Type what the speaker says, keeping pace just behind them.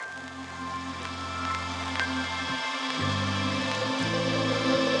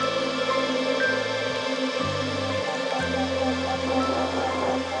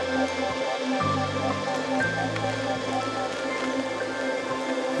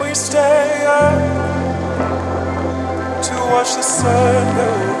We stay up to watch the sun go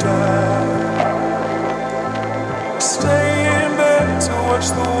down. We stay in bed to watch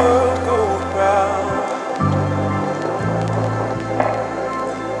the world go round.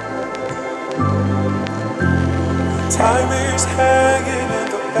 Time is hanging in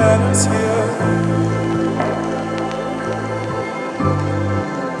the balance here.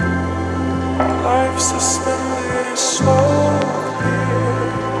 Life suspended is slow here.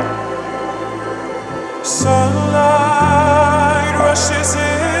 Sunlight rushes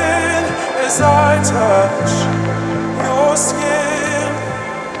in as I touch your skin.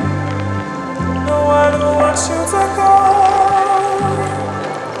 No, I don't want you to go.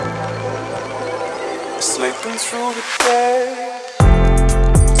 Sleeping through the day.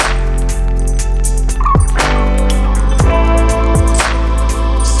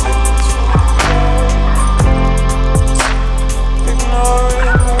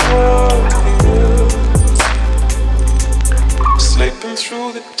 Sleeping through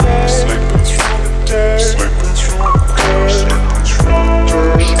the day.